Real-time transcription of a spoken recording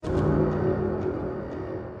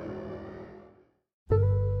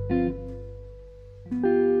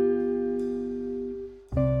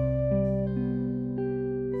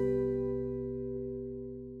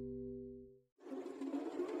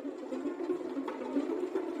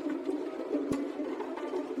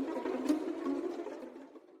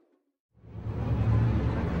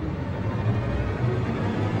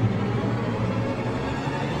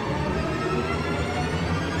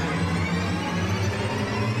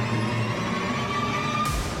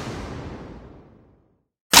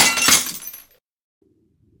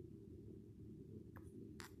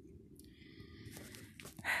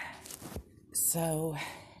So,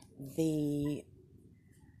 the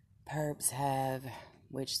perps have,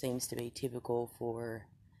 which seems to be typical for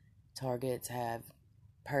targets, have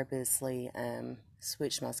purposely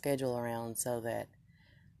switched my schedule around so that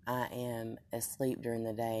I am asleep during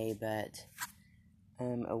the day but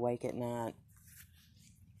awake at night.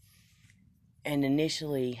 And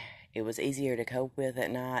initially, it was easier to cope with at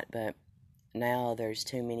night, but now there's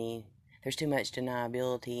too much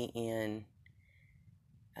deniability in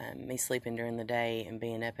me sleeping during the day and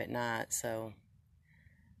being up at night, so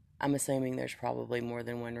I'm assuming there's probably more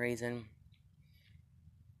than one reason,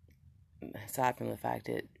 aside from the fact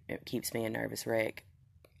that it keeps me a nervous wreck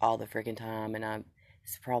all the freaking time, and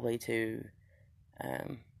it's probably to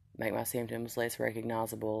make my symptoms less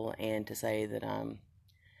recognizable and to say that I'm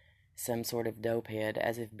some sort of dopehead,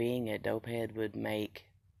 as if being a dopehead would make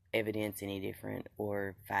evidence any different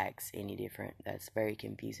or facts any different. That's very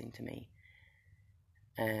confusing to me.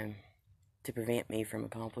 To prevent me from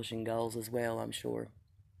accomplishing goals as well, I'm sure.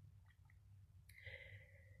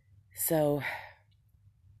 So,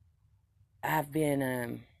 I've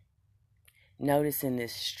been noticing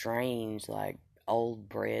this strange, old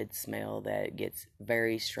bread smell that gets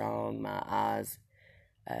very strong. My eyes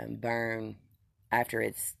burn. After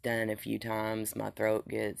it's done a few times, my throat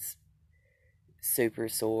gets super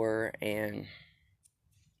sore, and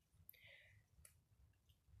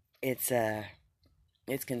it's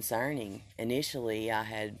concerning. Initially, I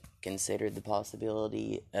had considered the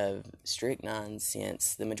possibility of strychnine,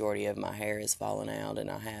 since the majority of my hair has fallen out and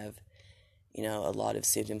I have, a lot of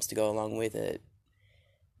symptoms to go along with it.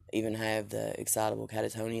 Even have the excitable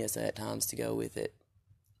catatonia at times to go with it.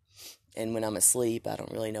 And when I'm asleep, I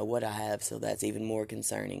don't really know what I have, so that's even more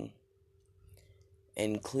concerning.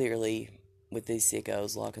 And clearly, with these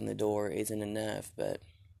sickos, locking the door isn't enough, but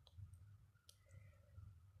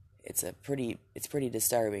it's pretty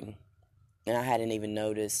disturbing. And I hadn't even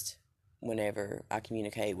noticed, whenever I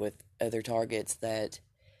communicate with other targets, that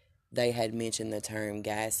they had mentioned the term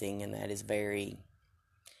gassing, and that is very,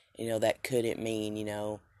 that couldn't mean,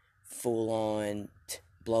 full on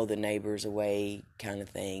blow the neighbors away kind of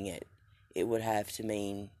thing. It would have to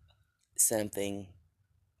mean something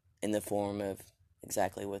in the form of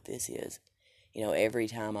exactly what this is. Every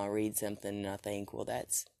time I read something and I think, well,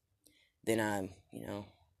 then I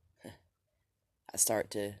start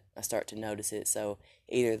to notice it. So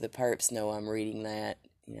either the perps know I'm reading that,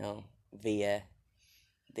 via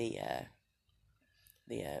the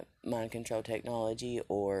mind control technology,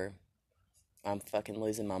 or I'm fucking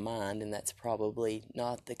losing my mind, and that's probably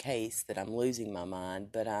not the case that I'm losing my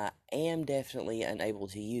mind, but I am definitely unable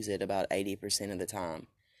to use it about 80% of the time.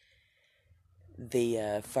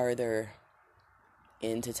 The further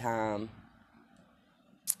into time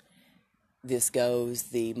this goes,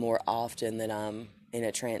 the more often that I'm in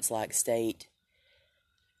a trance-like state.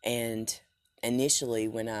 And initially,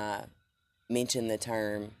 when I mentioned the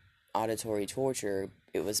term auditory torture,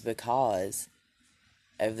 it was because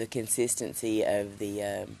of the consistency of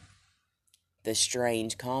the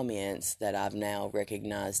strange comments that I've now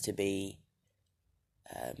recognized to be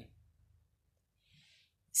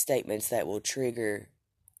statements that will trigger,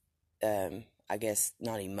 I guess,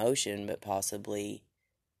 not emotion, but possibly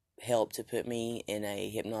help to put me in a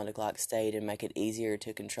hypnotic-like state and make it easier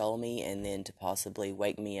to control me, and then to possibly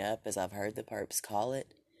wake me up, as I've heard the perps call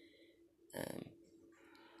it.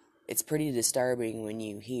 It's pretty disturbing when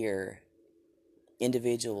you hear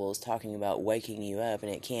individuals talking about waking you up,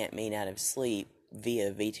 and it can't mean out of sleep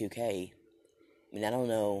via V2K. I mean, I don't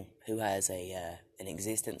know who has an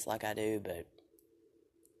existence like I do, but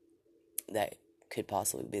that could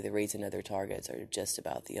possibly be the reason other targets are just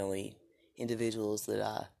about the only individuals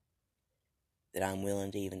that I'm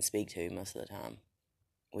willing to even speak to most of the time,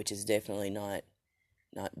 which is definitely not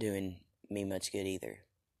doing me much good either.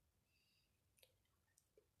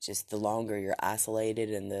 Just the longer you're isolated,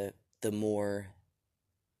 and the more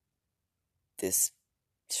this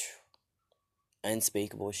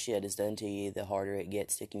unspeakable shit is done to you, the harder it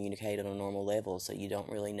gets to communicate on a normal level, so you don't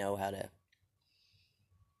really know how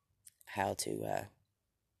to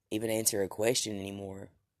even answer a question anymore,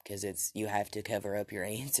 because you have to cover up your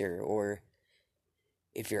answer, or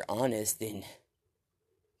if you're honest, then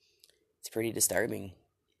it's pretty disturbing.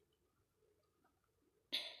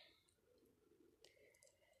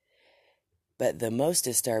 But the most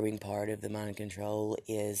disturbing part of the mind control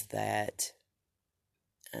is that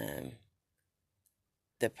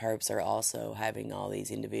the perps are also having all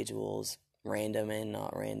these individuals, random and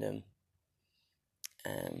not random,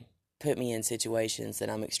 put me in situations that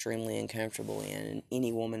I'm extremely uncomfortable in, and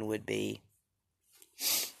any woman would be,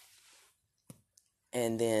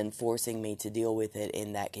 and then forcing me to deal with it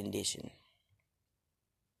in that condition.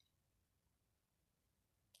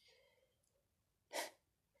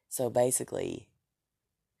 So basically,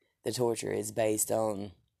 the torture is based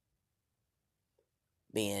on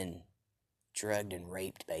being drugged and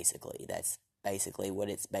raped, basically. That's basically what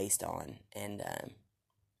it's based on. And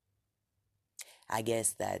I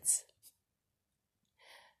guess that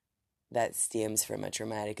stems from a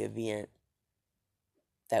traumatic event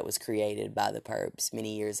that was created by the perps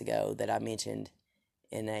many years ago that I mentioned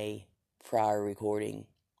in a prior recording.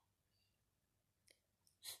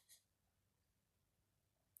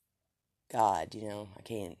 God, I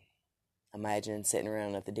can't imagine sitting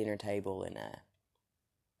around at the dinner table and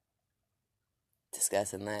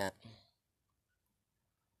discussing that.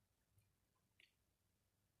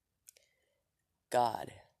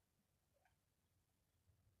 God.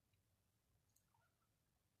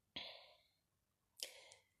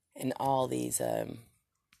 And all these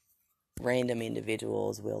random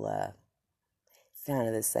individuals will, it's kind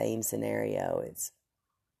of the same scenario. It's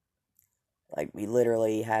like we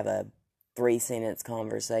literally have a 3-sentence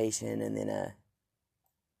conversation and then a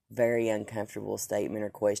very uncomfortable statement or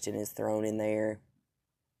question is thrown in there.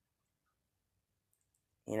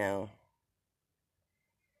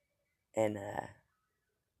 And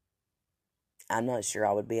I'm not sure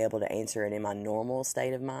I would be able to answer it in my normal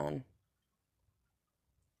state of mind.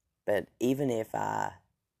 But even if I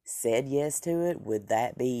said yes to it, would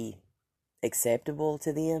that be acceptable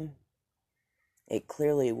to them? It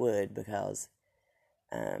clearly would, because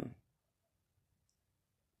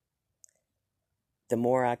the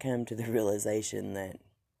more I come to the realization that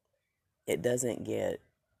it doesn't get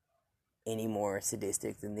any more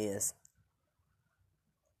sadistic than this,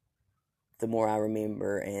 the more I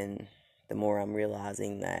remember and the more I'm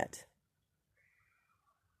realizing that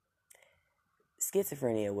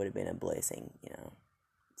schizophrenia would have been a blessing,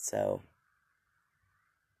 So,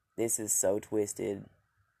 this is so twisted.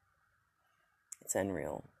 It's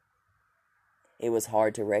unreal. It was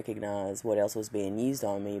hard to recognize what else was being used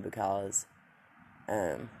on me because,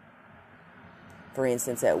 for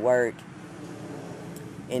instance, at work,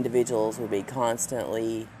 individuals would be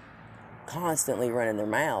constantly running their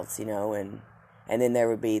mouths, and then there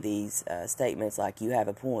would be these statements like, you have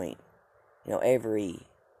a point,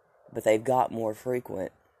 but they've got more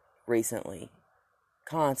frequent recently.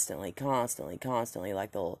 Constantly,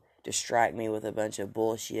 like they'll distract me with a bunch of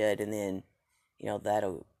bullshit, and then,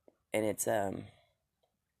 and it's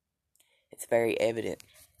very evident.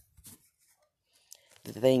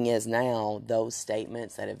 The thing is now, those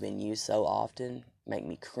statements that have been used so often make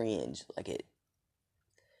me cringe, and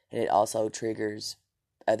it also triggers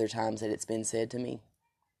other times that it's been said to me.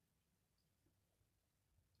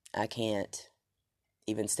 I can't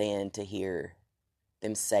even stand to hear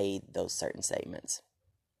them say those certain statements.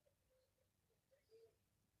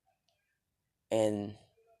 And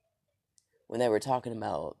when they were talking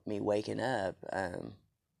about me waking up,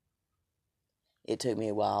 it took me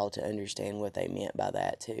a while to understand what they meant by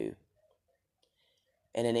that too.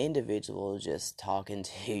 And an individual just talking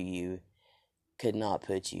to you could not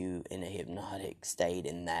put you in a hypnotic state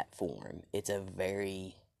in that form. It's a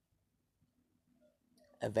very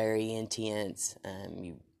intense,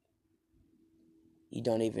 you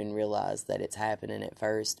don't even realize that it's happening at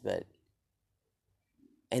first,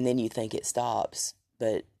 and then you think it stops,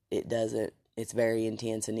 but it doesn't. It's very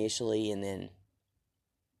intense initially, and then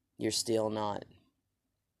you're still not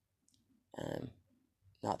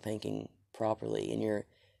thinking properly, and you're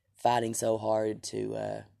fighting so hard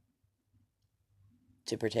to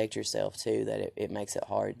protect yourself too that it makes it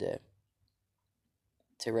hard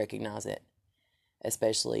to recognize it,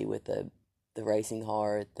 especially with the racing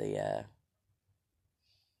heart, the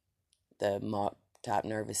mock type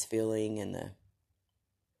nervous feeling, and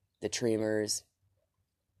the tremors,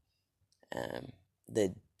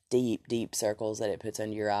 the deep circles that it puts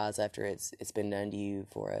under your eyes after it's been done to you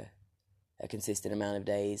for a consistent amount of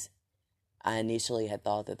days. I initially had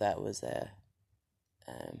thought that was a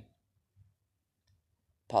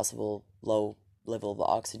possible low level of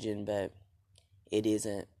oxygen, but it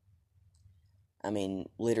isn't. I mean,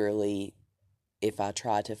 literally, if I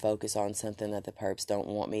try to focus on something that the perps don't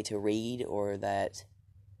want me to read, or that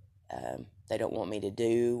they don't want me to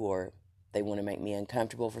do, or they want to make me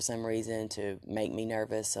uncomfortable for some reason to make me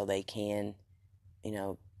nervous so they can,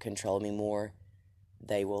 control me more,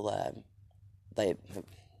 they will, it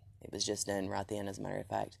was just done right then, as a matter of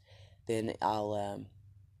fact. Then I'll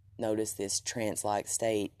notice this trance-like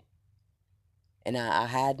state. And I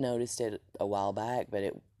had noticed it a while back, but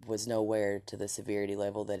it was nowhere to the severity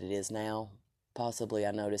level that it is now. Possibly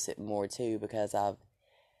I notice it more too because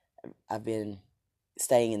I've been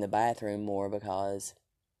staying in the bathroom more because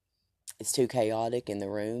it's too chaotic in the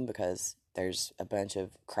room, because there's a bunch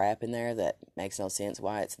of crap in there that makes no sense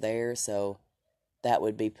why it's there, so that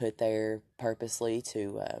would be put there purposely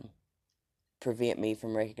to prevent me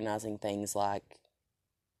from recognizing things like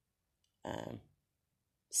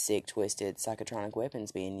sick, twisted psychotronic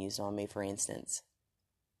weapons being used on me, for instance.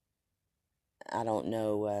 I don't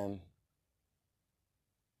know.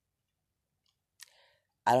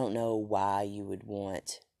 I don't know why you would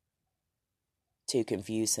want to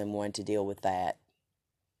confuse someone to deal with that.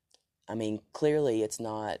 I mean, clearly it's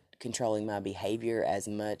not controlling my behavior as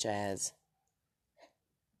much as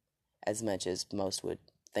most would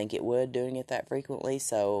think it would, doing it that frequently.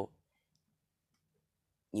 So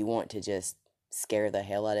you want to just scare the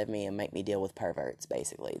hell out of me and make me deal with perverts,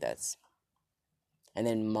 basically. And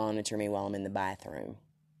then monitor me while I'm in the bathroom.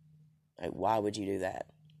 Like, why would you do that?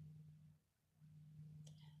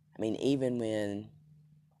 I mean, even when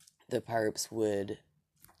the perps would,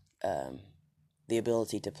 the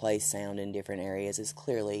ability to place sound in different areas is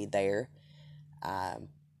clearly there. I'm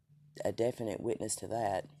a definite witness to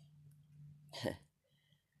that.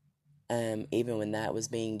 Even when that was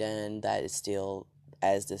being done, that is still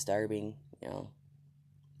as disturbing, you know.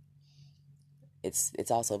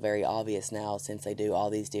 It's also very obvious now, since they do all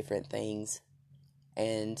these different things,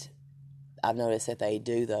 and I've noticed that they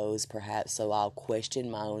do those perhaps so I'll question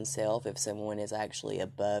my own self if someone is actually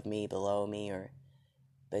above me, below me,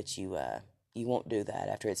 but you won't do that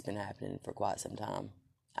after it's been happening for quite some time.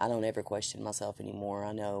 I don't ever question myself anymore.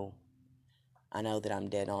 I know that I'm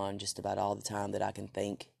dead on just about all the time that I can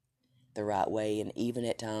think the right way, and even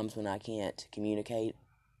at times when I can't communicate,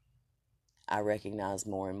 I recognize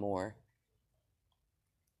more and more.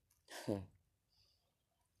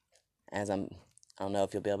 I don't know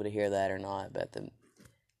if you'll be able to hear that or not, but the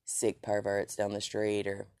sick perverts down the street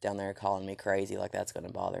or down there calling me crazy, like that's going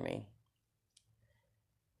to bother me.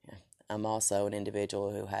 Yeah. I'm also an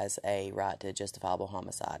individual who has a right to justifiable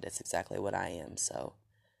homicide. That's exactly what I am. So,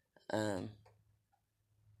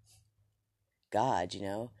 God,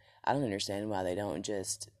 I don't understand why they don't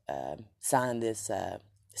just sign this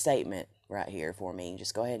statement right here for me.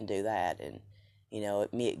 Just go ahead and do that and,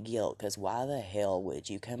 admit guilt. Because why the hell would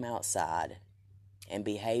you come outside and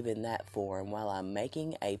behave in that form while I'm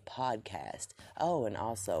making a podcast? Oh, and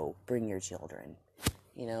also bring your children.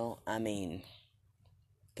 I mean,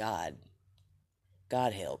 God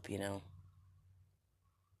help,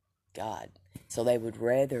 God. So they would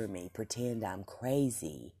rather me pretend I'm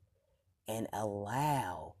crazy and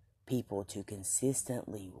allow people to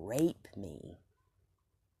consistently rape me,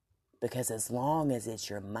 because as long as it's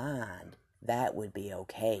your mind, that would be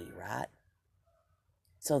okay, right?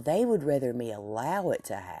 So they would rather me allow it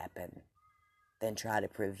to happen than try to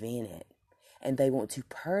prevent it. And they want to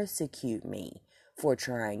persecute me for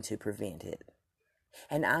trying to prevent it.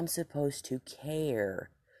 And I'm supposed to care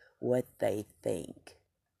what they think.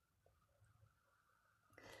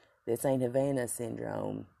 This ain't Havana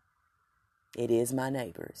syndrome. It is my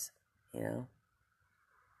neighbors,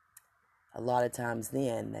 A lot of times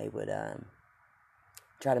then they would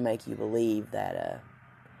try to make you believe that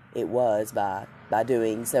it was by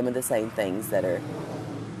doing some of the same things that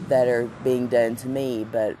are being done to me,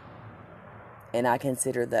 and I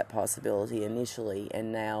considered that possibility initially,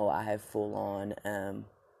 and now I have full on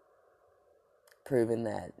proven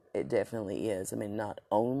that it definitely is. I mean, not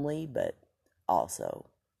only, but also.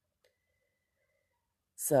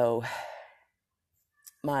 So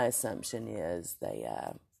my assumption is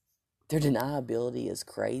their deniability is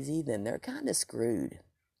crazy, then they're kind of screwed.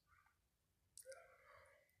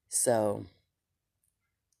 So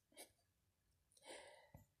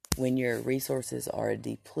when your resources are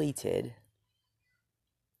depleted,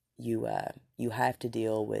 you have to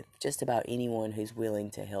deal with just about anyone who's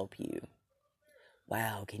willing to help you.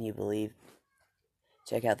 Wow, can you believe?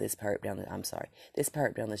 Check out this perp This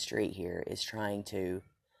perp down the street here is trying to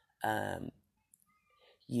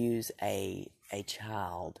use a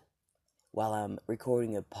child while I'm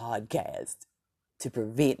recording a podcast to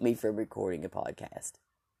prevent me from recording a podcast.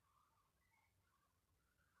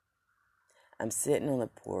 I'm sitting on the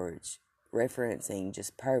porch referencing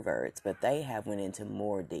just perverts, but they have went into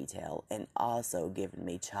more detail and also given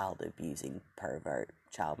me child abusing, pervert,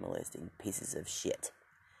 child molesting pieces of shit.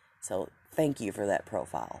 So thank you for that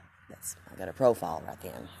profile. I got a profile right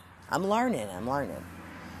then. I'm learning.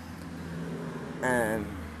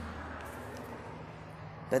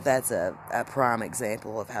 But that's a prime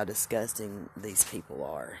example of how disgusting these people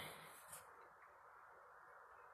are.